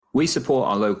We support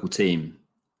our local team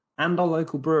and our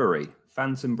local brewery,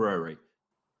 Phantom Brewery,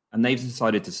 and they've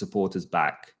decided to support us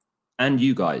back and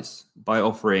you guys by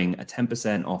offering a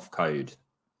 10% off code.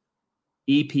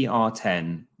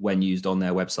 EPR10 when used on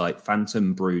their website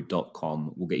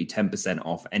phantombrew.com will get you 10%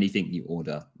 off anything you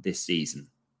order this season.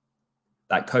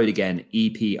 That code again,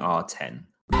 EPR10.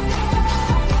 Le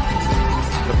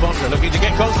Fondre looking to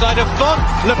get Considine of Font.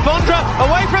 Le Fondre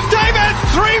away from David.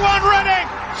 3-1 Reading.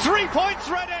 3 points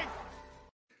Reading.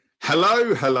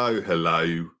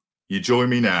 Hello. You join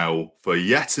me now for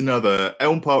yet another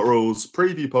Elm Park Rules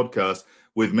preview podcast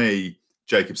with me,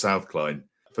 Jacob Southkline.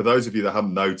 For those of you that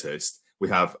haven't noticed, we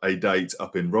have a date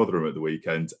up in Rotherham at the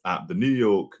weekend at the New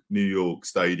York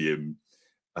Stadium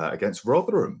against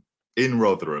Rotherham, in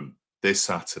Rotherham this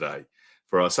Saturday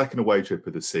for our second away trip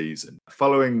of the season.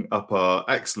 Following up our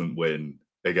excellent win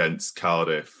against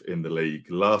Cardiff in the league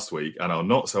last week and our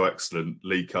not so excellent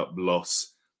League Cup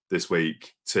loss this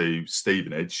week to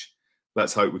Stevenage,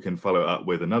 let's hope we can follow it up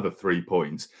with another 3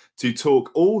 points to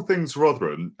talk all things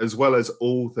Rotherham as well as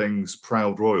all things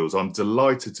Proud Royals. I'm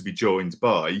delighted to be joined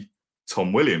by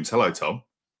Tom Williams. Hello, Tom.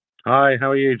 Hi,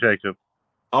 how are you, Jacob?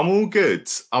 I'm all good.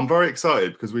 I'm very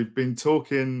excited because we've been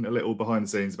talking a little behind the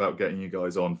scenes about getting you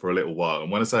guys on for a little while.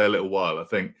 And when I say a little while, I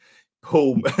think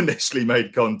Paul initially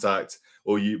made contact,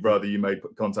 or you made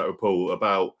contact with Paul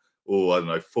about,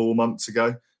 4 months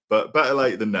ago. But better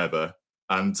late than never.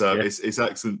 And it's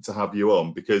excellent to have you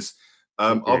on because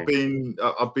I've been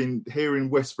hearing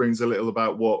whisperings a little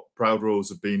about what Proud Royals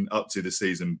have been up to this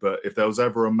season. But if there was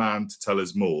ever a man to tell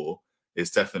us more,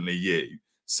 it's definitely you.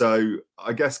 So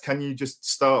I guess, can you just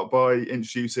start by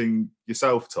introducing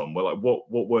yourself, Tom? Well, what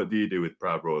work do you do with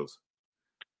Proud Royals?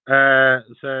 My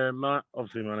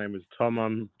name is Tom.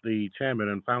 I'm the chairman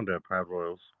and founder of Proud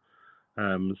Royals.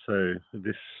 So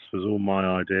this was all my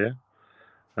idea.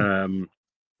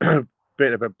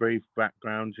 Bit of a brief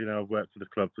background. I've worked for the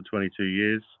club for 22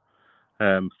 years.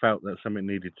 Felt that something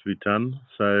needed to be done.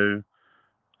 So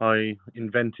I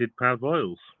invented Proud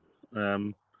Royals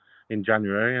in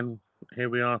January, and here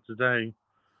we are today,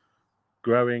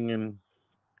 growing and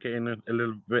getting a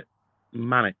little bit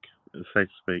manic, so to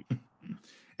speak.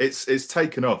 It's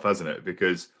taken off, hasn't it?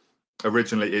 Because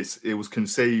originally it was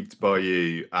conceived by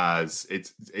you as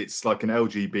it's like an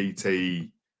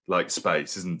LGBT like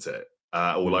space, isn't it?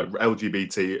 Or like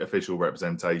LGBT official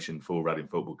representation for Reading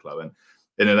Football Club. And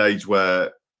in an age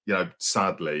where,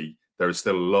 sadly, there is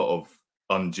still a lot of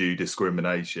undue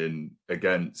discrimination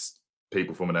against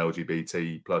people from an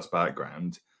LGBT plus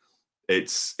background,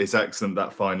 it's excellent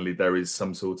that finally there is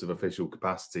some sort of official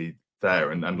capacity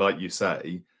there. And like you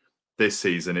say, this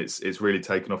season it's really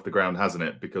taken off the ground, hasn't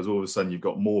it? Because all of a sudden you've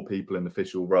got more people in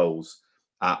official roles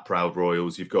at Proud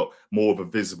Royals. You've got more of a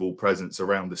visible presence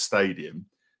around the stadium.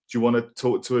 Do you want to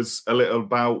talk to us a little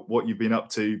about what you've been up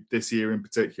to this year in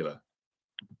particular?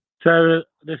 So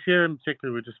this year in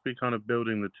particular, we'll just be kind of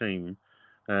building the team.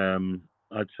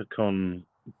 I took on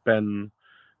Ben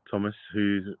Thomas,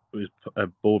 who is a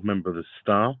board member of the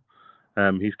Star.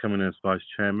 He's coming as vice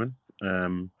chairman.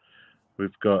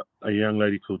 We've got a young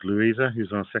lady called Louisa,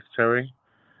 who's our secretary.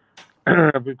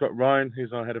 We've got Ryan,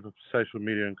 who's our head of social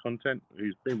media and content,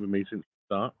 who's been with me since the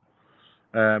start.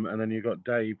 And then you've got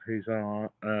Dave, who's our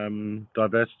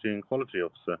diversity and quality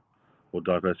officer, or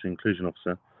diversity and inclusion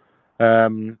officer.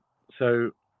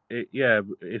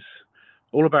 It's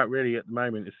all about, really, at the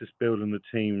moment, it's just building the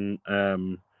team,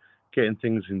 getting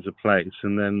things into place,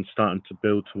 and then starting to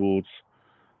build towards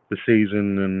the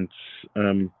season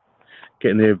and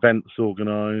getting the events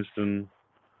organised and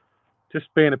just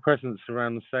being a presence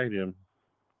around the stadium.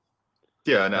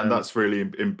 Yeah, and that's really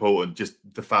important. Just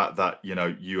the fact that,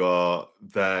 you are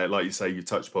there, like you say, you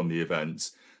touched upon the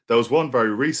events. There was one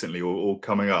very recently or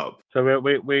coming up. So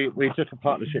we took a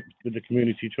partnership with the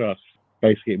Community Trust.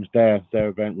 Basically, it was their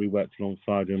event. We worked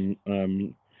alongside them.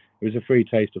 It was a free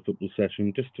taster football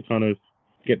session just to kind of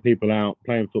get people out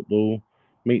playing football,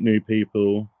 meet new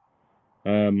people.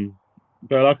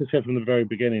 But like I said from the very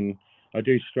beginning, I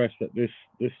do stress that this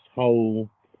whole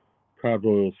Proud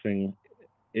Royals thing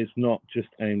is not just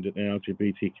aimed at the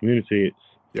LGBT community.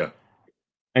 It's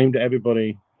aimed at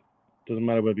everybody. Doesn't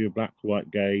matter whether you're black,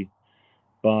 white, gay,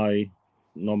 bi,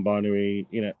 non-binary,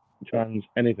 trans,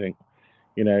 anything.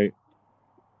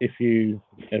 If you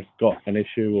have got an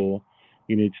issue or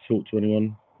you need to talk to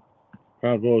anyone,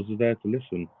 Proud Royals is there to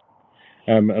listen.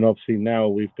 And obviously now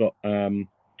we've got the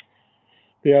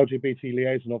LGBT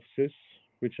liaison officers,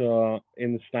 which are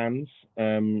in the stands,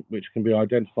 which can be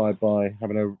identified by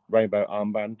having a rainbow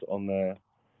armband on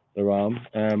their arm.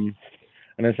 And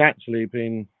it's actually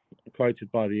been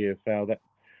quoted by the EFL that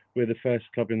we're the first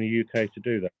club in the UK to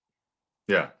do that.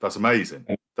 Yeah, that's amazing.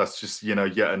 That's just,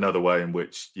 yet another way in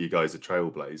which you guys are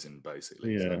trailblazing,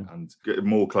 basically. Yeah. And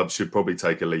more clubs should probably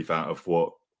take a leaf out of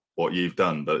what you've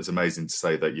done, but it's amazing to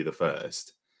say that you're the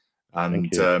first.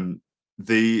 And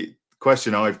the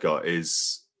question I've got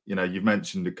is, you've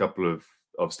mentioned a couple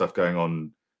of stuff going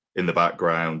on in the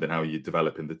background and how you're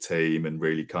developing the team and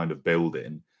really kind of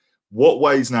building. What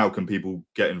ways now can people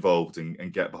get involved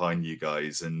and get behind you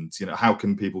guys? And, how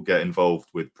can people get involved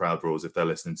with Proud Royals if they're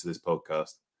listening to this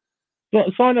podcast?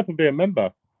 Sign up and be a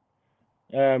member.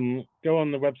 Go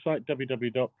on the website,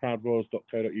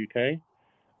 www.proudroyals.co.uk,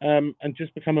 and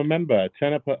just become a member.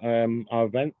 Turn up at our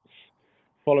events.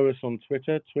 Follow us on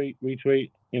Twitter, tweet, retweet,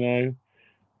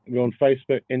 We're on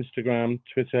Facebook, Instagram,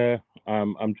 Twitter.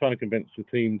 I'm trying to convince the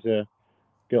team to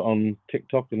get on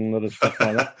TikTok and other stuff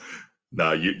like that.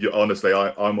 No, you honestly,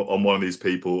 I'm one of these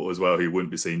people as well who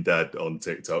wouldn't be seen dead on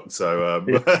TikTok. So,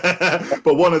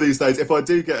 but one of these days, if I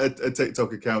do get a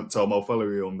TikTok account, Tom, I'll follow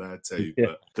you on there too. Yeah.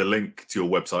 But the link to your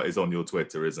website is on your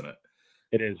Twitter, isn't it?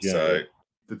 It is, yeah. So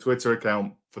the Twitter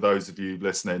account, for those of you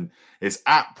listening, is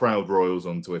 @ProudRoyals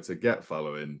on Twitter. Get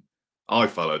following. I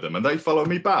follow them and they follow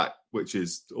me back, which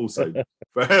is also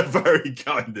very, very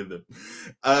kind of them.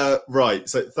 Right.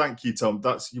 So thank you, Tom.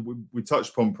 We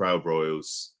touched upon Proud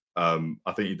Royals.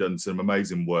 I think you've done some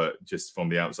amazing work just from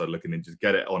the outside looking in, just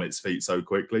get it on its feet so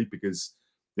quickly because,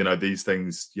 these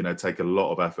things, take a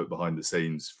lot of effort behind the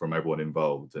scenes from everyone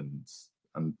involved. And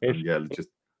yeah, just.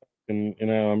 And,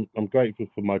 I'm grateful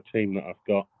for my team that I've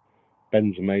got.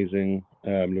 Ben's amazing.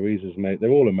 Louisa's amazing.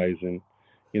 They're all amazing.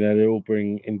 They all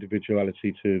bring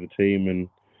individuality to the team. And,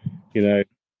 you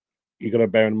got to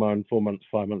bear in mind 5 months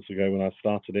ago when I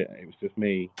started it was just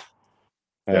me.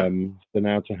 So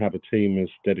now to have a team as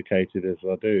dedicated as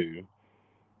I do,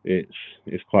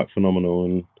 it's quite phenomenal,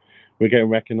 and we're getting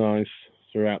recognised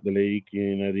throughout the league.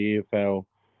 The EFL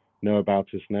know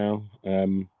about us now,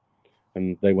 and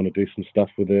they want to do some stuff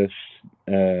with us.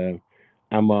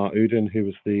 Ammar Udin, who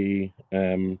was the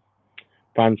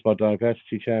Fans by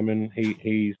Diversity chairman,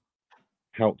 he's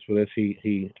helped with us.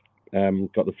 He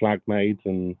got the flag made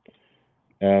and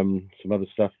some other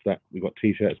stuff that we got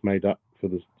T-shirts made up for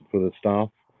the staff.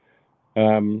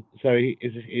 So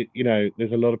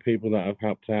there's a lot of people that have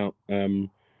helped out, a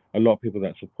lot of people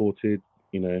that supported,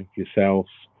 yourselves,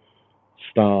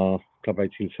 Star, Club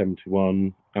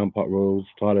 1871, Ampot Royals,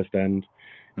 Tylehurst End.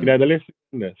 The list is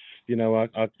endless.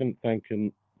 I couldn't thank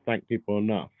people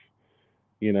enough.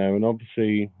 And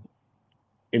obviously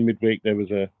in midweek there was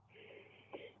a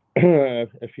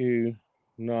few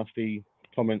nasty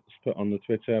comments put on the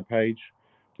Twitter page,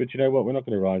 but you know what? We're not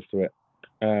going to rise to it.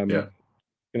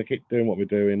 Going to keep doing what we're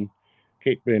doing,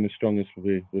 keep being as strong as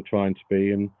we're trying to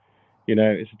be, and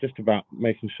it's just about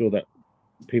making sure that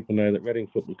people know that Reading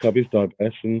Football Club is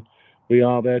diverse, and we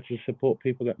are there to support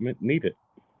people that need it.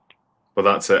 Well,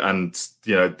 that's it, and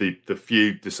the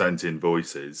few dissenting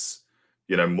voices,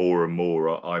 more and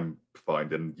more I'm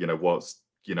finding,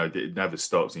 it never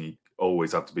stops, and you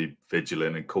always have to be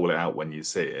vigilant and call it out when you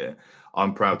see it.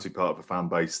 I'm proud to be part of a fan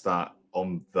base that,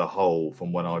 on the whole,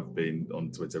 from when I've been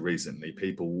on Twitter recently,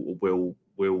 people will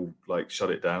like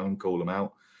shut it down, call them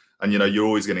out, and you're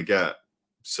always going to get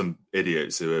some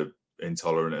idiots who are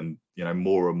intolerant, and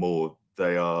more and more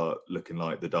they are looking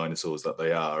like the dinosaurs that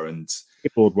they are. And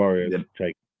keyboard warriors,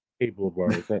 keyboard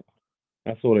warriors.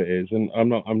 That's all it is, and I'm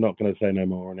not going to say no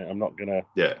more on it. I'm not going to.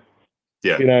 Yeah.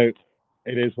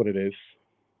 It is what it is.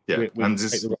 Yeah, and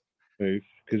just take the right move,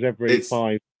 because every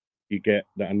 5 you get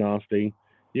that are nasty,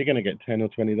 you're going to get 10 or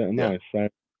 20 that are nice. So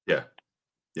yeah,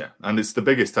 and it's the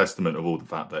biggest testament of all the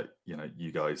fact that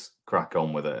you guys crack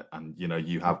on with it, and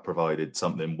you have provided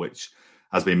something which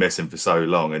has been missing for so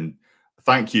long. And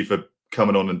thank you for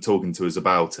coming on and talking to us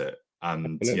about it.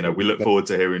 And we look forward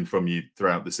to hearing from you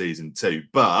throughout the season too.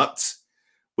 But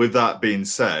with that being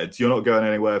said, you're not going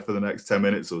anywhere for the next 10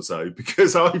 minutes or so,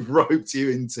 because I've roped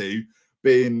you into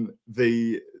being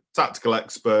the tactical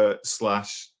expert /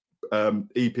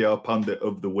 EPR pundit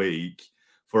of the week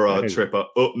for our trip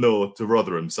up north to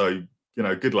Rotherham. So,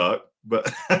 good luck.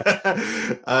 But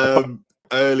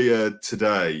earlier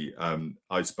today,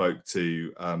 I spoke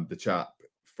to the chap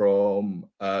from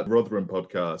Rotherham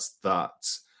podcast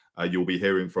that you'll be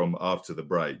hearing from after the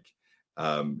break,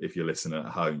 if you're listening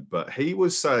at home. But he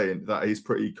was saying that he's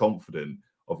pretty confident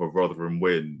of a Rotherham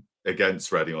win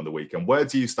against Reading on the weekend. Where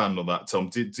do you stand on that, Tom?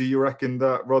 Do you reckon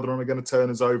that Rotherham are going to turn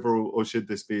us over, or should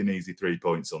this be an easy 3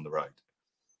 points on the road?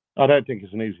 I don't think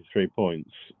it's an easy 3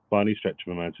 points by any stretch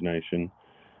of imagination.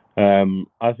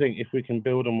 I think if we can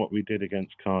build on what we did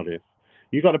against Cardiff,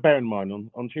 you've got to bear in mind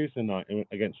on Tuesday night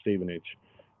against Stevenage,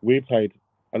 we played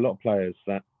a lot of players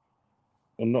that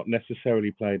or not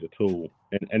necessarily played at all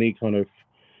in any kind of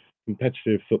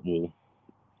competitive football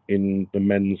in the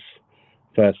men's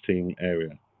first team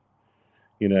area.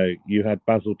 You know, you had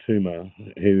Basil Tuma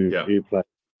who played.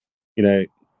 You know,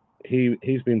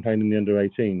 he's been playing in the under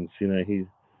 18s. You know,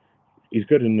 he's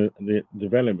good in the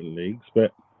development leagues,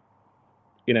 but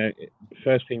you know,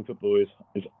 first team football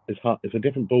is hard. It's a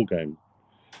different ball game.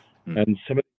 And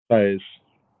some of the players,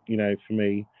 you know, for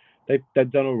me,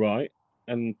 they've done all right.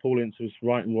 And Paul Ince was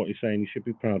right in what he's saying. You should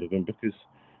be proud of them because,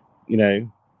 you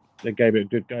know, they gave it a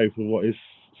good go for what is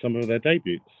some of their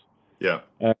debuts. Yeah.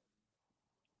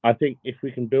 I think if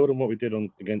we can build on what we did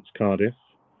against Cardiff,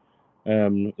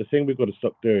 the thing we've got to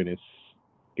stop doing is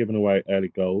giving away early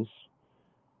goals.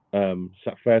 So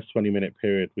that first 20-minute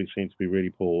period, we seem to be really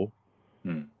poor.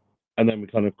 And then we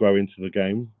kind of grow into the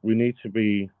game. We need to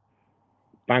be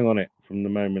bang on it from the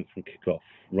moment from kickoff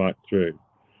right through,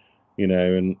 you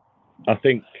know. And I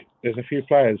think there's a few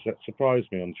players that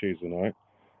surprised me on Tuesday night.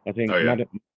 I think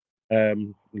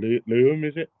Loom,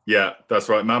 is it? Yeah, that's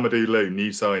right. Mamadou Loum,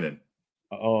 new signing.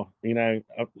 Oh, you know,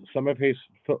 some of his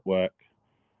footwork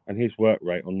and his work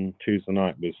rate on Tuesday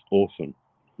night was awesome.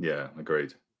 Yeah,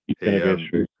 agreed. He's going to be a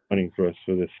true signing for us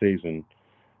for this season.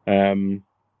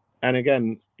 And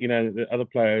again, you know, the other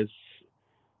players,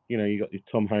 you know, you got your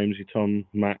Tom Holmes, your Tom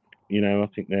Mack, you know, I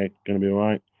think they're going to be all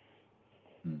right.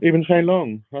 Even Shane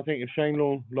Long. I think if Shane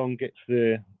Long gets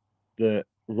the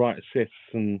right assists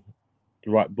and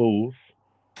the right balls,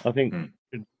 I think he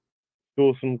could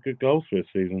score some good goals for this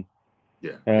season.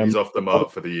 Yeah, he's off the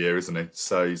mark for the year, isn't he?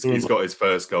 So he's got his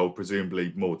first goal,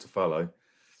 presumably more to follow.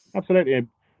 Absolutely.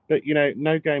 But, you know,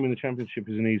 no game in the Championship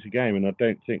is an easy game, and I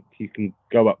don't think you can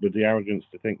go up with the arrogance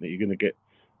to think that you're going to get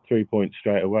 3 points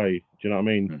straight away. Do you know what I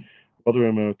mean?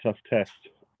 Rotherham are a tough test,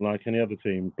 like any other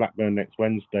team. Blackburn next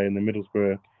Wednesday and then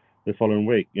Middlesbrough the following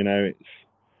week. You know,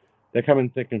 they're coming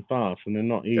thick and fast, and they're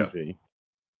not easy.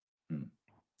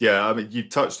 Yeah, I mean, you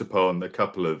touched upon a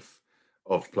couple of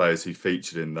players who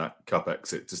featured in that cup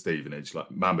exit to Stevenage, like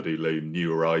Mamadou Loum,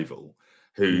 new arrival,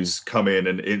 who's come in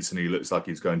and instantly looks like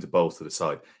he's going to bolster the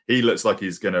side. He looks like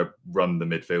he's going to run the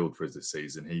midfield for us this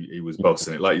season. He was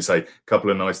bossing it. Like you say, a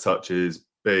couple of nice touches,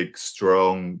 big,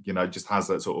 strong, you know, just has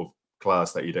that sort of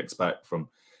class that you'd expect from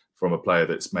a player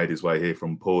that's made his way here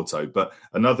from Porto. But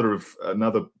another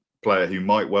player who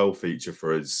might well feature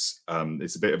for us,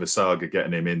 it's a bit of a saga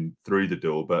getting him in through the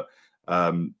door, but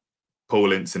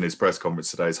Paul Ince in his press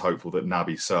conference today is hopeful that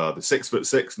Naby Sarr, the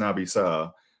 6'6" Naby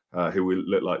Sarr, who will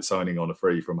look like signing on a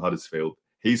free from Huddersfield,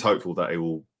 he's hopeful that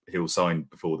he'll sign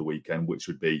before the weekend, which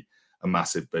would be a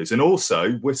massive boost. And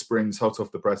also, whisperings hot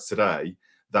off the press today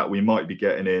that we might be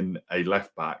getting in a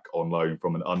left back on loan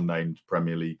from an unnamed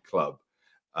Premier League club,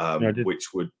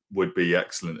 which would be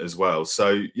excellent as well.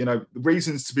 So, you know,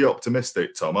 reasons to be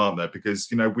optimistic, Tom, aren't there?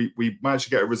 Because, you know, we managed to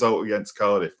get a result against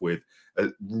Cardiff with a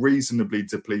reasonably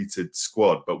depleted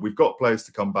squad, but we've got players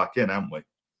to come back in, haven't we?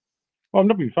 Well, I'm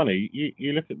not being funny.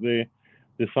 You look at the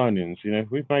signings. You know,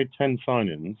 we've made 10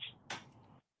 signings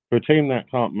for a team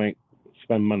that can't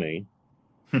spend money.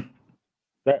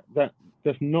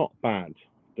 That's not bad.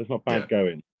 That's not bad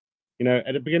going. You know,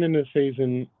 at the beginning of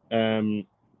the season,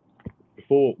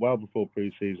 before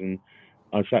pre-season,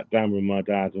 I sat down with my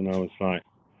dad and I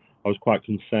was quite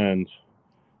concerned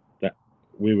that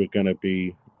we were going to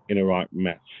be in a right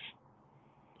mess.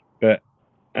 But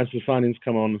as the signings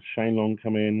come on, Shane Long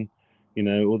come in, you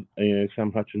know,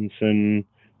 Sam Hutchinson,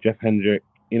 Jeff Hendrick,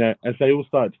 you know, as they all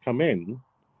started to come in,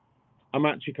 I'm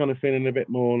actually kind of feeling a bit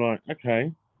more like,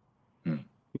 okay,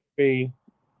 maybe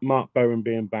Mark Bowen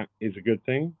being back is a good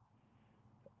thing,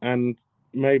 and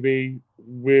maybe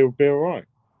we'll be all right.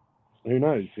 Who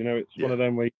knows? You know, it's one of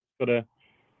them where you've got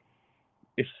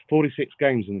it's 46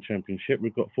 games in the Championship.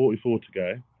 We've got 44 to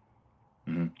go,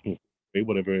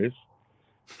 whatever it is.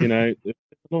 You know, it's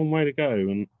a long way to go,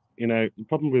 and you know, the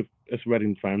problem with us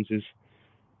Reading fans is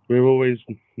we're always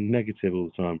negative all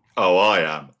the time. Oh, I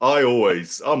am. I'm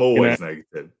always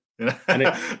negative. You know? And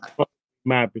it's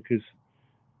mad because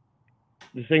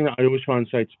the thing that I always try and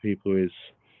say to people is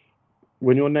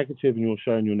when you're negative and you're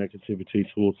showing your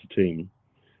negativity towards the team,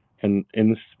 and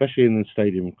especially in the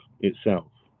stadium itself,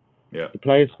 the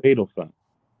players feed off that.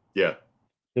 Yeah.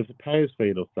 If the players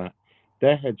feed off that,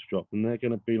 their heads drop and they're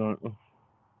going to be like, oh,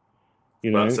 you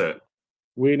know, that's it.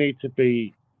 We need to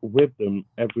be with them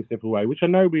every step of the way, which I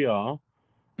know we are,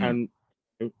 and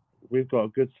we've got a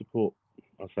good support.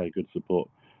 I say good support.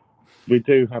 We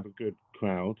do have a good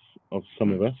crowd of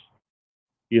some of us,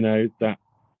 you know, that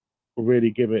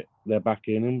really give it their back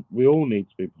in, and we all need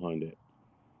to be behind it.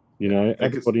 You know,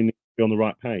 everybody needs to be on the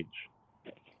right page.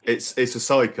 It's a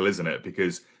cycle, isn't it?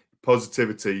 Because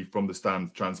positivity from the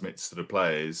stand transmits to the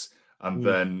players, and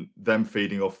then them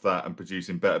feeding off that and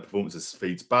producing better performances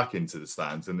feeds back into the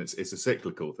stands, and it's a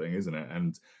cyclical thing, isn't it?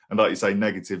 And like you say,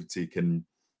 negativity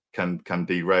can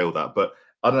derail that. But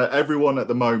I don't know, everyone at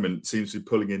the moment seems to be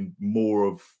pulling in more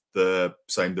of the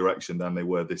same direction than they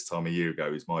were this time a year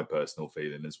ago, is my personal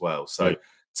feeling as well. So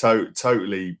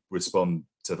totally respond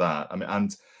to that. I mean,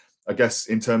 and I guess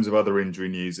in terms of other injury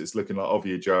news, it's looking like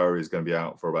Ovie Ejaria is going to be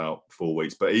out for about 4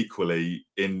 weeks. But equally,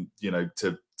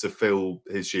 to fill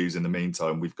his shoes in the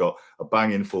meantime, we've got a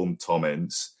bang-in form Tom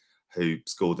Ince, who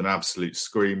scored an absolute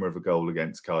screamer of a goal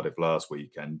against Cardiff last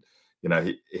weekend.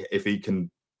 If he can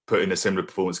put in a similar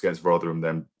performance against Rotherham,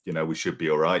 then we should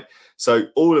be all right. So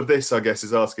all of this, I guess,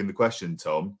 is asking the question,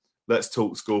 Tom. Let's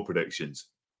talk score predictions,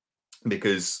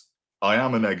 because I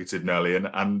am a negative Nelly, and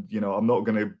I'm not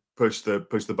going to push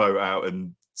the boat out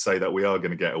and say that we are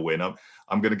going to get a win.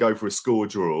 I'm going to go for a score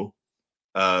draw.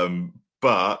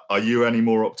 But are you any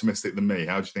more optimistic than me?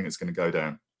 How do you think it's going to go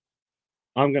down?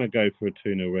 I'm going to go for a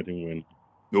 2-0 Reading win.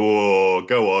 Oh,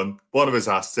 go on. One of us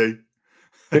has to.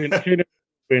 2-0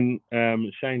 win.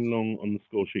 Shane Long on the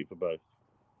score sheet for both.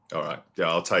 All right. Yeah,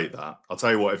 I'll take that. I'll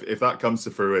tell you what, if that comes to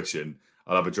fruition,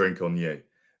 I'll have a drink on you.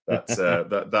 That's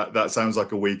that sounds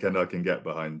like a weekend I can get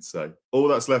behind. So all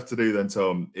that's left to do then,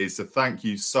 Tom, is to thank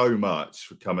you so much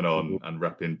for coming on and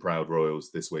repping Proud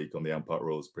Royals this week on the Ampart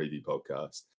Royals preview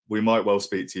podcast. We might well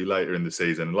speak to you later in the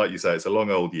season. And like you say, it's a long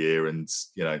old year, and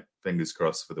fingers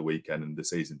crossed for the weekend and the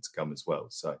season to come as well.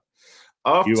 So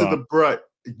after the break,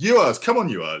 come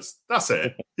on, that's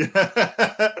it.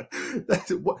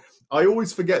 I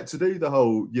always forget to do the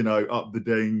whole, up the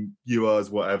ding,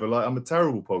 whatever. Like, I'm a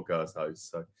terrible podcast host.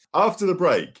 So after the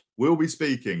break, we'll be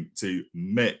speaking to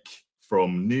Mick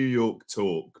from New York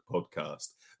Talk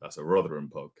podcast. That's a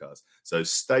Rotherham podcast. So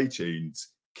stay tuned.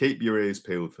 Keep your ears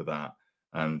peeled for that.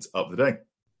 And up the ding.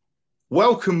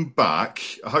 Welcome back.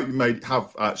 I hope you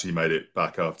have actually made it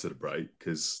back after the break,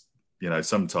 because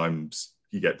sometimes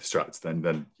you get distracted and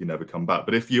then you never come back.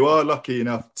 But if you are lucky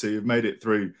enough to have made it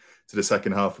through to the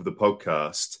second half of the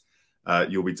podcast,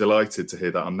 you'll be delighted to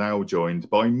hear that I'm now joined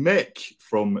by Mick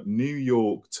from New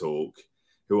York Talk,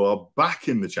 who are back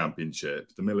in the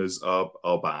Championship. The Millers are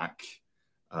back,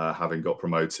 having got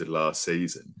promoted last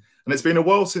season. And it's been a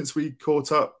while since we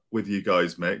caught up with you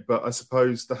guys, Mick, but I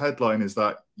suppose the headline is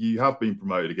that you have been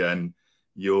promoted again.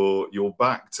 You're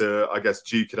back to, I guess,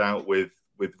 duke it out with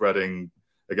Reading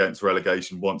against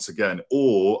relegation once again.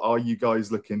 Or are you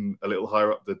guys looking a little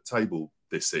higher up the table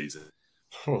this season?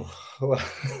 We're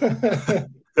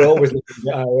always looking to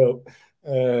get higher up.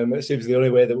 It seems the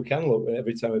only way that we can look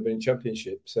every time we've been in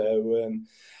Championship. So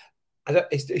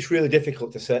it's really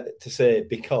difficult to say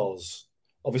because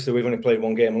obviously we've only played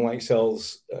one game, unlike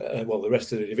yourselves. The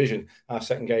rest of the division, our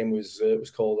second game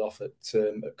was called off at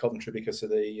Coventry because of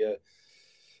the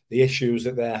issues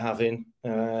that they're having.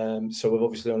 So we've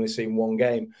obviously only seen one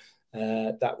game.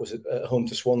 That was at home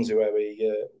to Swansea, where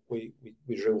we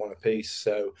drew one apiece.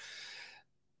 So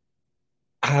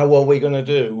how are we going to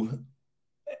do?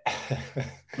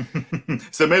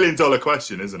 It's $1 million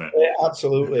question, isn't it? Yeah,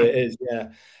 absolutely, it is. Yeah.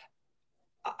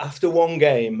 After one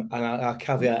game, and I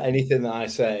caveat anything that I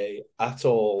say at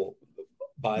all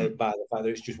by the fact that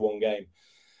it's just one game,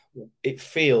 it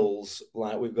feels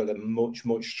like we've got a much,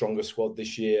 much stronger squad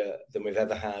this year than we've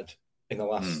ever had in the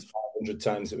last 500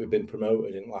 times that we've been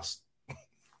promoted in the last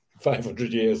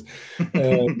 500 years.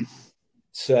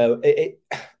 So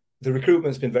the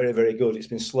recruitment's been very, very good. It's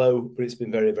been slow, but it's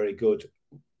been very, very good.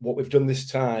 What we've done this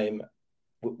time,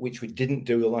 which we didn't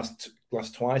do the last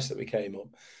twice that we came up,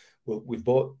 we've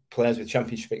bought players with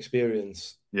Championship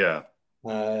experience. Yeah.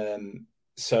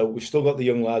 So we've still got the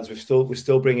young lads. We're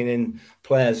still bringing in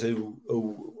players who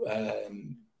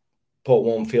Port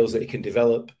Warne feels that he can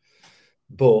develop,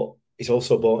 but he's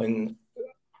also brought in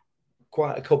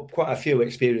quite a few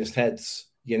experienced heads.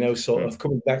 Sort of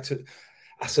coming back to.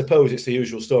 I suppose it's the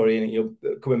usual story, and you're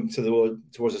coming towards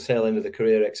the tail end of the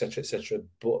career, etc., etc.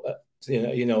 But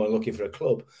and looking for a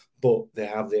club, but they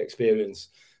have the experience.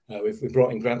 We've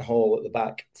brought in Grant Hall at the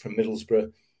back from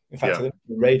Middlesbrough. In fact, I think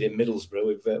we're raiding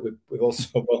Middlesbrough. We've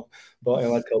also brought in a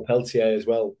lad called Peltier as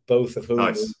well, both of whom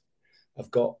have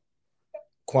got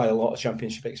quite a lot of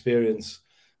Championship experience.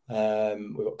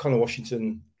 We've got Connor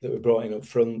Washington that we brought in up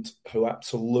front, who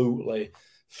absolutely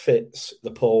fits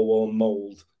the Paul Warne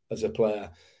mould as a player.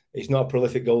 He's not a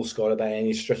prolific goal scorer by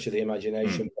any stretch of the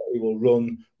imagination, but he will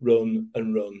run,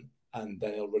 and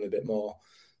then he'll run a bit more.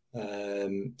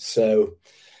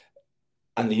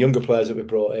 And the younger players that we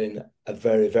brought in are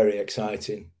very, very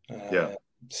exciting.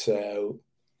 So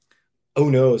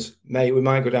who knows, mate? We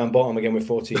might go down bottom again with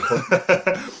 14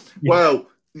 points. Well,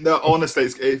 no, honestly,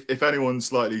 if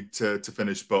anyone's likely to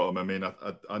finish bottom, I mean,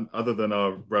 other than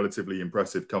our relatively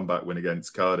impressive comeback win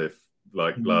against Cardiff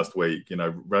last week,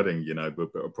 Reading,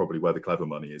 probably where the clever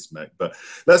money is, Mick. But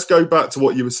let's go back to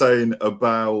what you were saying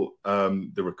about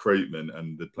the recruitment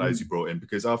and the players you brought in,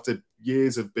 because after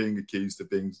years of being accused of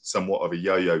being somewhat of a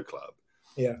yo-yo club,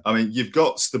 I mean, you've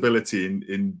got stability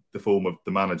in the form of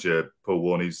the manager, Paul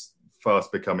Warne, who's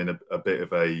fast becoming a bit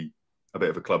of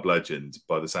a club legend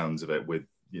by the sounds of it. With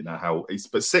how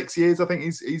but 6 years I think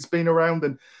he's been around,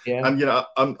 and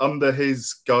under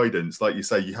his guidance, like you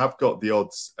say, you have got the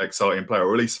odds exciting player,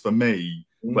 or at least for me,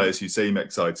 players who seem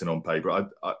exciting on paper.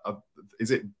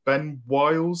 Is it Ben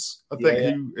Wiles? I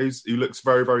think who looks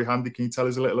very, very handy. Can you tell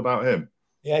us a little about him?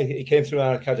 Yeah, he came through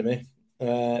our academy.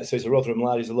 So he's a Rotherham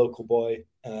lad. He's a local boy.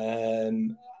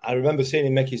 I remember seeing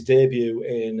him make his debut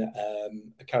in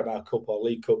a Carabao Cup or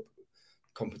League Cup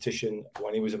competition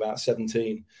when he was about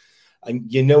 17. And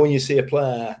when you see a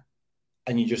player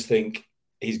and you just think,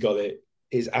 he's got it.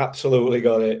 He's absolutely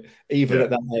got it, even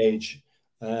at that age.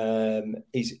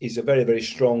 He's a very, very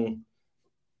strong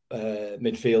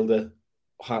midfielder,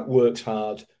 works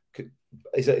hard.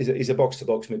 He's a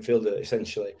box-to-box midfielder,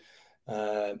 essentially.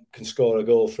 Can score a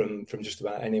goal from just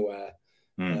about anywhere.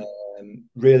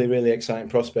 Really, really exciting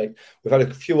prospect. We've had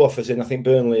a few offers in. I think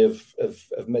Burnley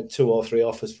have made 2 or 3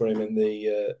 offers for him in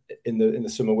the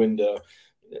summer window,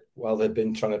 while they've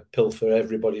been trying to pilfer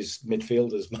everybody's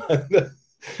midfielders.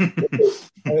 They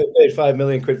paid £5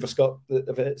 million for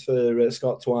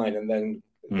Scott Twine, and then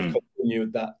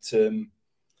continued that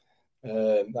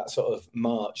sort of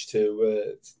march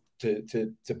to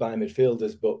buy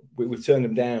midfielders. But we've turned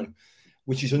them down,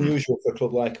 which is unusual for a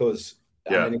club like us.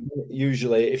 Yeah. I mean,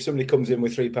 usually, if somebody comes in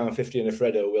with £3.50 and a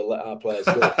Freddo, we'll let our players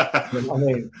go. I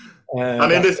mean,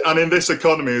 and in this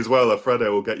economy as well, a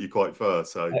Freddo will get you quite far.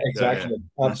 So exactly,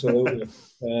 absolutely.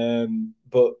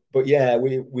 But yeah,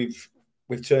 we've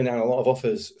turned down a lot of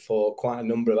offers for quite a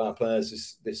number of our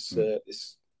players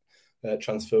this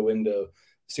transfer window.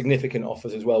 Significant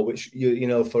offers as well, which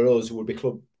for us would be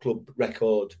club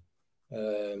record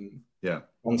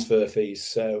transfer fees.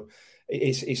 So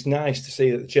it's nice to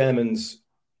see that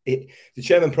the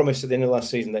chairman promised at the end of last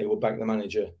season that he would back the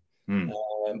manager.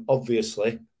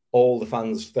 Obviously, all the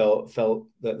fans felt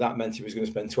that meant he was going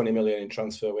to spend 20 million in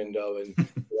transfer window and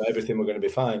everything were going to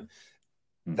be fine.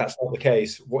 That's not the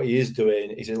case. What he is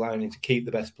doing is allowing him to keep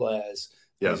the best players.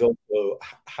 He's also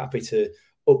happy to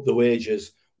up the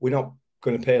wages. We're not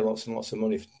going to pay lots and lots of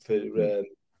money for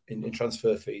in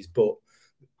transfer fees, but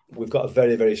we've got a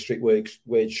very, very strict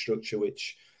wage structure,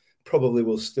 which probably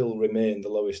will still remain the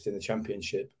lowest in the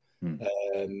Championship.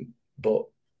 But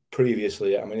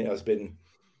previously, I mean, it has been,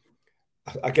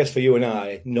 I guess for you and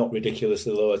I, not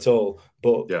ridiculously low at all.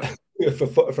 But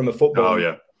from a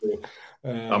football,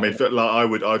 I mean,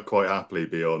 I'd quite happily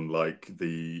be on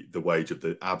the wage of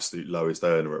the absolute lowest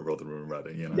earner at Rotherham and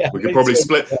Reading. We could probably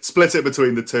split it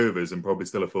between the two of us and probably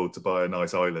still afford to buy a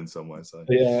nice island somewhere. So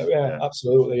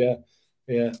absolutely,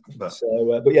 yeah. But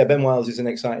Ben Wiles is an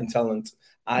exciting talent.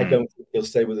 I don't think he'll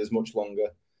stay with us much longer.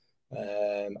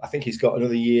 I think he's got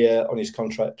another year on his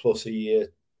contract plus a year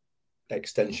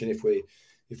extension if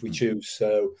we choose.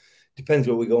 So depends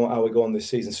how we go on this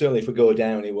season. Certainly, if we go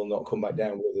down, he will not come back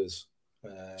down with us.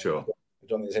 Sure. I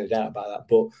don't think there's any doubt about that.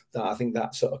 But I think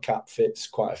that sort of cap fits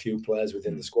quite a few players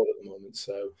within the squad at the moment.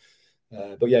 So,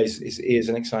 but yeah, he is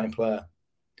an exciting player.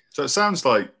 So it sounds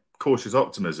like cautious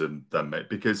optimism then, mate,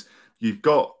 because you've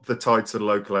got the tie to the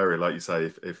local area, like you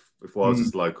say. If Wiles is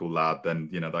the local lad, then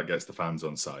that gets the fans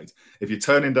on side. If you're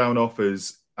turning down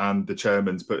offers and the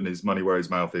chairman's putting his money where his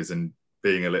mouth is and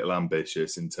being a little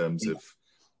ambitious in terms of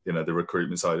the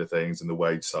recruitment side of things and the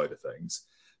wage side of things,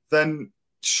 then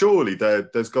surely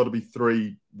there's got to be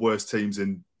 3 worst teams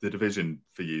in the division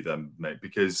for you then, mate,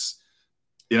 because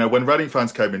when Reading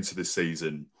fans came into this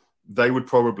season, they would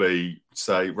probably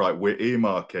say, right, we're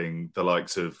earmarking the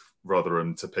likes of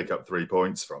Rotherham to pick up 3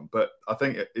 points from. But I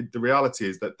think the reality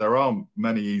is that there aren't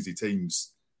many easy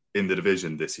teams in the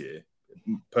division this year,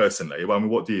 personally. I mean,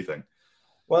 what do you think?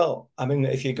 Well, I mean,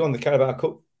 if you go on the Carabao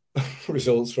Cup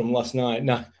results from last night,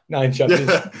 9 champions,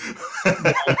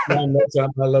 9 knocked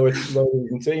out by lower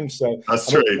teams. So that's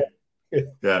true.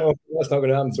 That's not going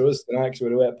to happen to us tonight because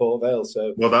we're away at Port Vale.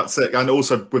 So that's it. And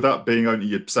also, with that being only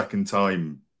your second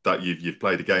time that you've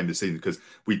played a game this season, because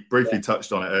we briefly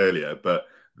touched on it earlier, but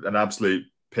an absolute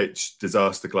pitch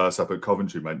disaster class up at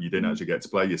Coventry meant you didn't actually get to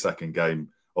play your second game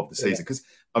of the season. Because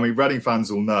I mean, Reading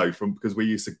fans will know because we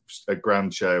used to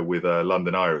ground share with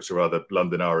London Irish, or rather,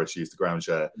 London Irish used to ground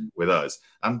share with us,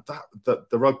 and that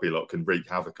the rugby lot can wreak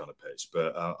havoc on a pitch.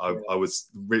 But I was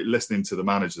listening to the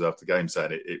managers after the game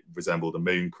saying it resembled a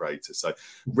moon crater. So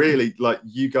really, like,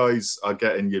 you guys are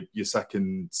getting your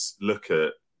second look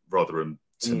at Rotherham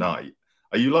tonight.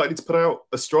 Are you likely to put out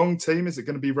a strong team? Is it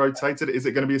going to be rotated? Is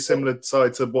it going to be a similar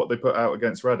side to what they put out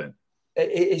against Reading?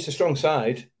 It's a strong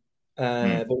side.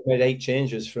 But we made 8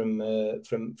 changes from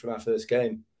our first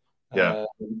game.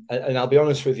 And I'll be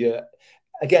honest with you,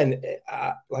 again,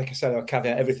 like I said, I'll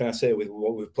caveat everything I say with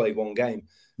what we've played one game.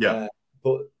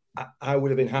 But I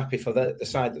would have been happy for the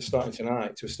side that's starting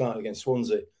tonight to start against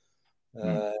Swansea.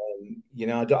 You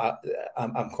know,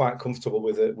 I'm quite comfortable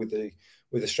with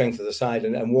the strength of the side,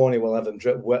 and Warney will have them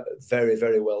very,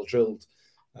 very well drilled.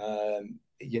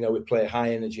 You know, we play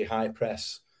high energy, high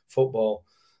press football.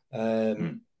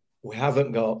 We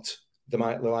haven't got the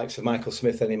likes of Michael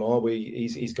Smith anymore.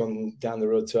 He's gone down the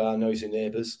road to our noisy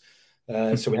neighbours.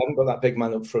 So we haven't got that big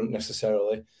man up front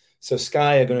necessarily. So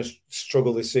Sky are going to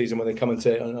struggle this season when they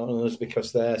commentate on us,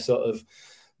 because their sort of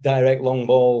direct long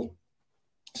ball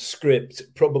script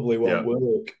probably won't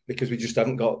work, because we just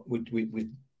haven't got we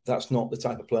that's not the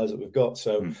type of players that we've got.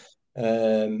 So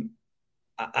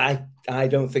I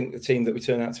don't think the team that we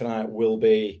turn out tonight will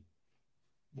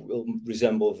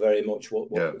resemble very much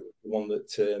the one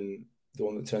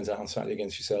that turns out on Saturday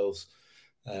against yourselves.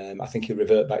 I think he'll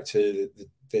revert back to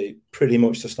the pretty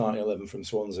much the starting 11 from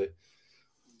Swansea.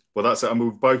 Well, that's it. And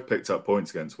we've both picked up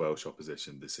points against Welsh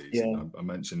opposition this season. I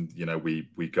mentioned, you know, we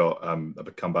got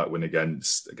a comeback win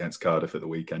against Cardiff at the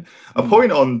weekend. A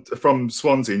point from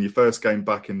Swansea in your first game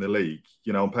back in the league,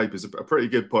 you know, on paper is a pretty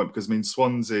good point, because, I mean,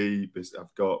 Swansea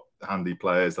have got handy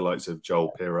players, the likes of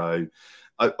Joel Pirro.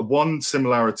 One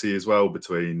similarity as well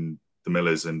between the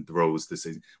Millers and the Royals this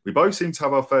season, we both seem to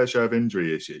have our fair share of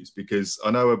injury issues, because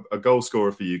I know a goal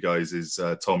scorer for you guys is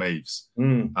Tom Eaves,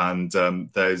 and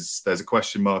there's a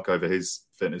question mark over his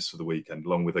fitness for the weekend,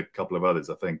 along with a couple of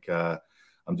others. I think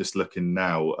I'm just looking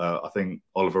now. I think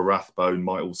Oliver Rathbone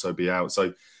might also be out.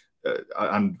 So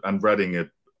and Reading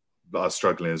are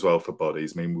struggling as well for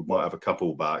bodies. I mean, we might have a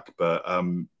couple back, but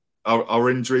are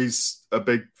injuries a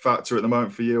big factor at the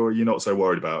moment for you, or are you not so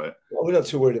worried about it? Well, we're not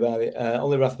too worried about it.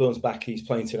 Oliver Rathbone's back. He's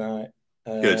playing tonight.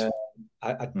 Good.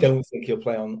 I don't think he'll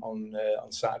play on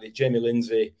Saturday. Jamie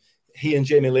Lindsay,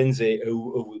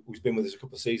 who's been with us a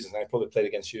couple of seasons now, probably played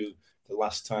against you the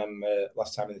last time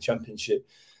in the Championship.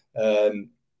 They're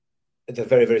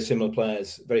very, very similar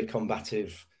players, very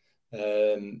combative,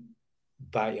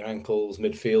 bite your ankles,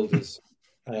 midfielders.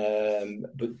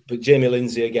 But Jamie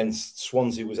Lindsay against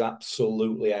Swansea was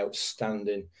absolutely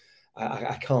outstanding.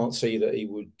 I can't see that he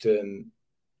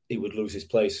would lose his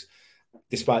place,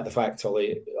 despite the fact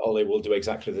Ollie will do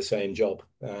exactly the same job.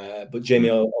 But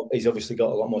Jamie, he's obviously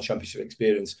got a lot more Championship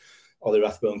experience. Ollie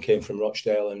Rathbone came from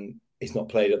Rochdale and he's not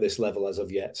played at this level as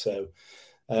of yet. So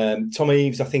Tom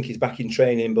Eaves, I think he's back in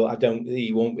training, but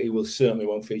he will certainly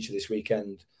won't feature this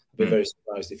weekend. I'll be very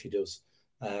surprised if he does.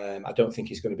 I don't think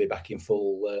he's going to be back in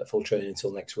full training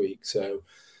until next week. So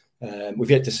we've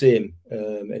yet to see him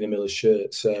in a Miller's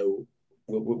shirt. So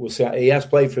we'll see. He has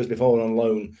played for us before on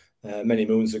loan many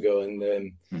moons ago,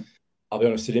 and I'll be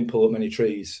honest, he didn't pull up many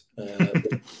trees.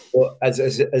 But as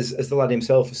the lad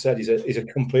himself has said, he's a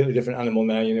completely different animal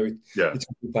now. You know, he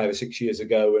took him 5 or 6 years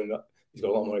ago, and he's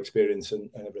got a lot more experience and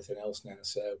everything else now.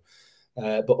 So.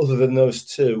 But other than those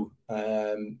two,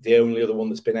 the only other one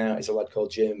that's been out is a lad called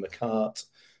Jamie McCart,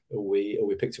 who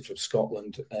we picked up from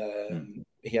Scotland.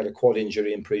 He had a quad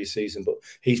injury in pre-season, but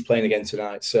he's playing again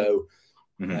tonight. So,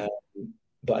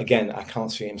 but again, I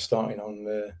can't see him starting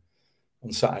on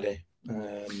Saturday.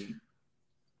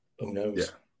 Who knows? Yeah.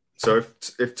 So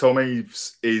if Tom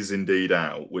Eaves is indeed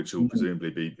out, which will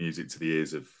presumably be music to the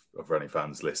ears of Reading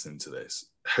fans listening to this,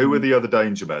 who are the other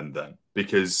danger men then?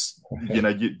 Because you know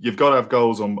you've got to have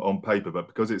goals on paper, but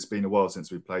because it's been a while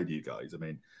since we played you guys, I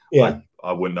mean,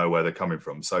 I wouldn't know where they're coming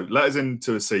from. So let us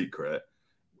into a secret.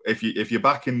 If you're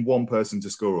backing one person to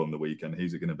score on the weekend,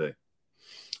 who's it going to be?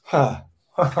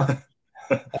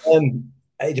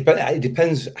 It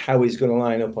depends how he's going to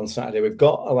line up on Saturday. We've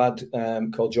got a lad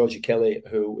called Georgie Kelly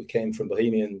who came from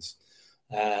Bohemians.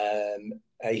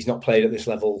 He's not played at this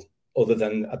level other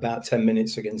than about 10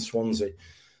 minutes against Swansea.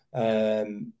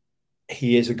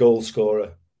 He is a goal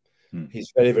scorer.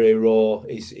 He's very, very raw.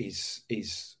 He's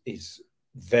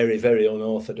very, very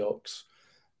unorthodox.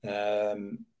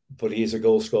 But he is a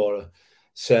goal scorer.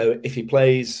 So if he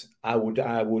plays, I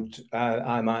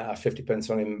might have 50 pence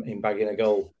on him in bagging a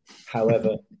goal.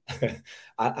 However,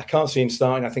 I can't see him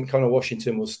starting. I think Connor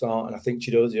Washington will start, and I think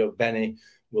Chidozio Benny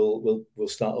will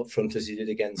start up front as he did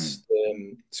against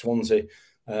Swansea.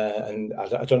 And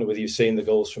I don't know whether you've seen the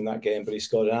goals from that game, but he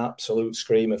scored an absolute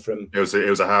screamer from. It was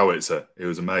a howitzer. It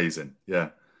was amazing. Yeah,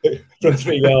 from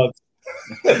 3 yards.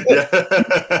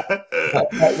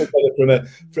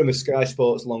 from a Sky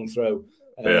Sports long throw.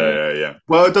 Yeah.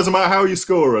 Well, it doesn't matter how you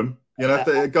score them. You know,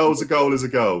 a goal's a goal is a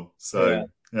goal. So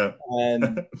yeah.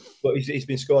 But he's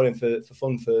been scoring for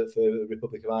fun for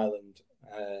Republic of Ireland,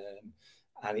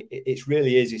 and it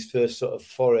really is his first sort of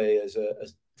foray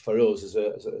for us as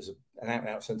an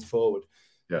out-and-out centre forward.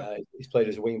 Yeah, he's played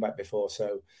as a wing back before,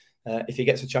 so if he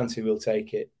gets a chance, he will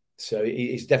take it. So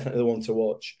he's definitely the one to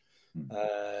watch.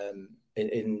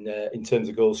 In terms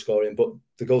of goal scoring, but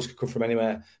the goals could come from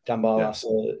anywhere. Dan Barlas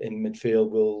in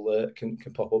midfield can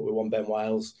pop up with one. Ben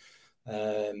Wiles,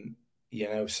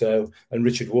 so, and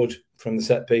Richard Wood from the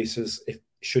set pieces.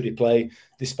 Should he play,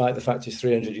 despite the fact he's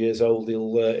 300 years old,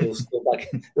 he'll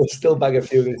still bag a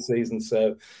few this season.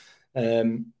 So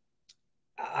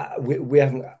we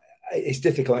haven't. It's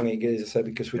difficult, I think, as I said,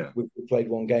 because we played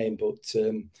one game, but.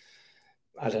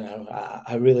 I don't know.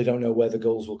 I really don't know where the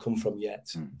goals will come from yet,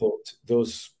 but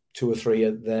those 2 or 3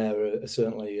 are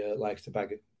certainly like to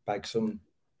bag some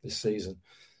this season.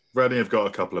 Reading have got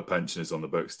a couple of pensioners on the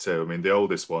books too. I mean, the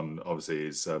oldest one obviously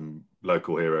is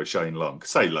local hero Shane Long.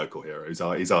 Say local hero,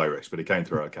 he's Irish, but he came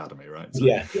through our academy, right? So,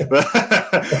 yeah.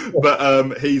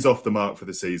 But he's off the mark for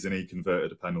the season. He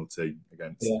converted a penalty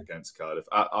against Cardiff.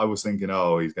 I was thinking,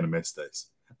 he's going to miss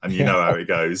this. And you know how it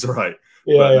goes, right?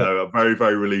 No, I'm very,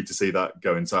 very relieved to see that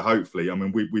going. So hopefully, I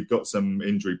mean, we've got some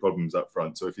injury problems up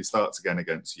front. So if he starts again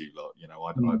against you lot,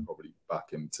 I'd probably back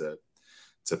him to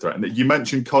threaten it. You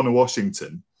mentioned Connor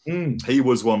Washington. He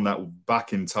was one that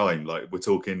back in time, like we're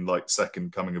talking like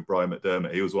second coming of Brian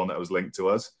McDermott. He was one that was linked to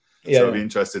us. So I'd be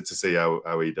interested to see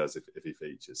how he does if he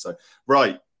features. So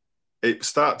right,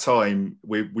 it's that time.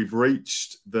 We've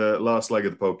reached the last leg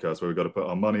of the podcast where we've got to put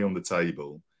our money on the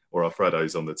table. Or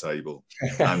Alfredo's on the table,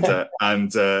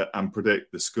 and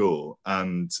predict the score.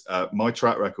 And my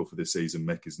track record for this season,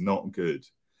 Mick, is not good.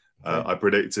 I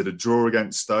predicted a draw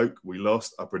against Stoke. We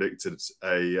lost. I predicted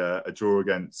a draw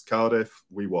against Cardiff.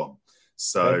 We won.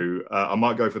 So I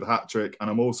might go for the hat trick, and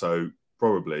I'm also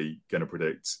probably going to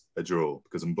predict a draw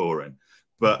because I'm boring.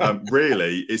 But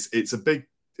really, it's a big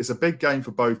game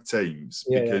for both teams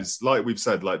because, like we've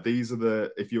said, like these are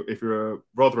if you're a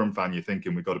Rotherham fan, you're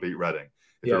thinking we've got to beat Reading.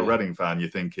 If you're a Reading fan, you're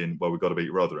thinking, well, we've got to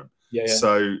beat Rotherham.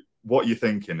 So what are you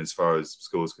thinking as far as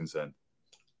scores concerned?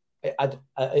 I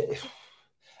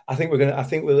think we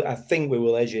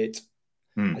will edge it.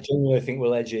 I genuinely think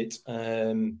we'll edge it.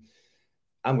 I'm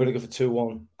going to go for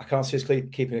 2-1. I can't see us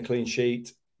keeping a clean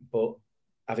sheet, but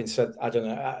having said, I don't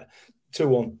know,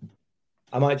 2-1.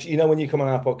 I might, when you come on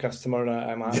our podcast tomorrow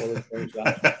night, I might well change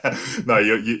that. No,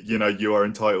 you are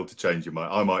entitled to change your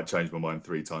mind. I might change my mind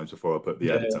 3 times before I put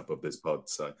the edit up of this pod.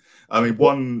 So, I mean,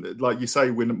 one, like you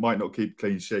say, we might not keep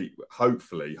clean sheet.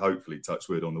 Hopefully, touch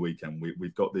wood on the weekend.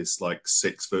 We've got this like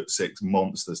 6'6"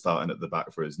 monster starting at the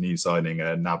back for us. New signing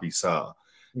Naby Sarr,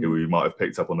 who we might have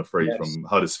picked up on a free from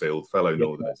Huddersfield, fellow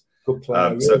Northerners. Good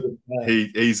player.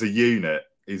 He's a unit.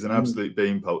 He's an absolute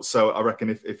beanpole. So I reckon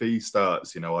if he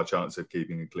starts, our chance of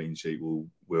keeping a clean sheet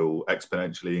will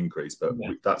exponentially increase. But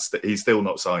he's still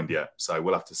not signed yet, so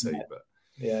we'll have to see. But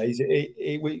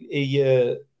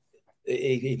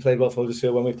he played well for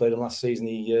Huddersfield when we played him last season.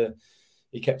 He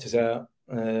kept us out.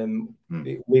 When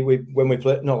we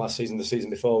played not last season, the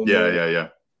season before.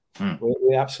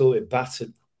 We absolutely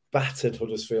battered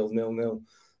Huddersfield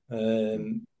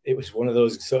 0-0. It was one of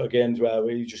those sort of games where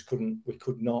we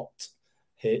could not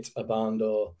hit a barn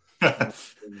door.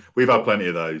 We've had plenty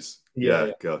of those.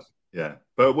 God.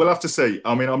 But we'll have to see.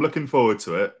 I mean, I'm looking forward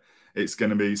to it. It's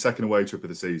going to be second away trip of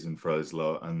the season for us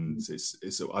lot, and it's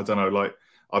I don't know, like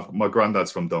my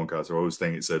granddad's from Doncaster. I always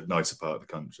think it's a nicer part of the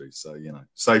country. So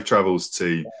safe travels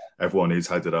to everyone who's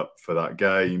headed up for that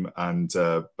game, and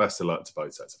best of luck to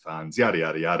both sets of fans. Yada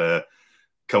yada yada.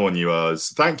 Come on, you ours.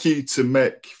 Thank you to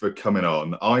Mick for coming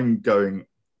on.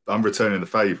 I'm returning the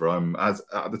favour.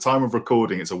 At the time of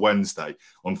recording, it's a Wednesday.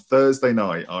 On Thursday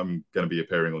night, I'm going to be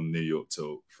appearing on New York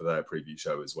Talk for their preview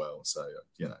show as well. So,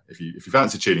 if you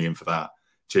fancy tuning in for that,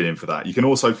 tune in for that. You can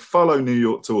also follow New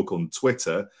York Talk on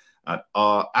Twitter at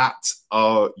RUFC_pods.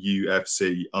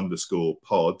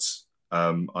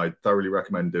 I thoroughly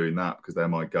recommend doing that because they're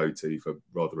my go-to for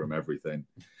Rotherham everything.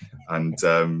 And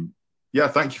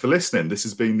thank you for listening. This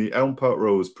has been the Elm Park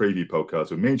Royals preview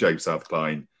podcast with me, James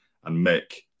Southcline, and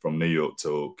Mick from New York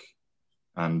Talk.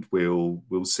 and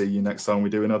we'll see you next time we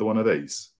do another one of these.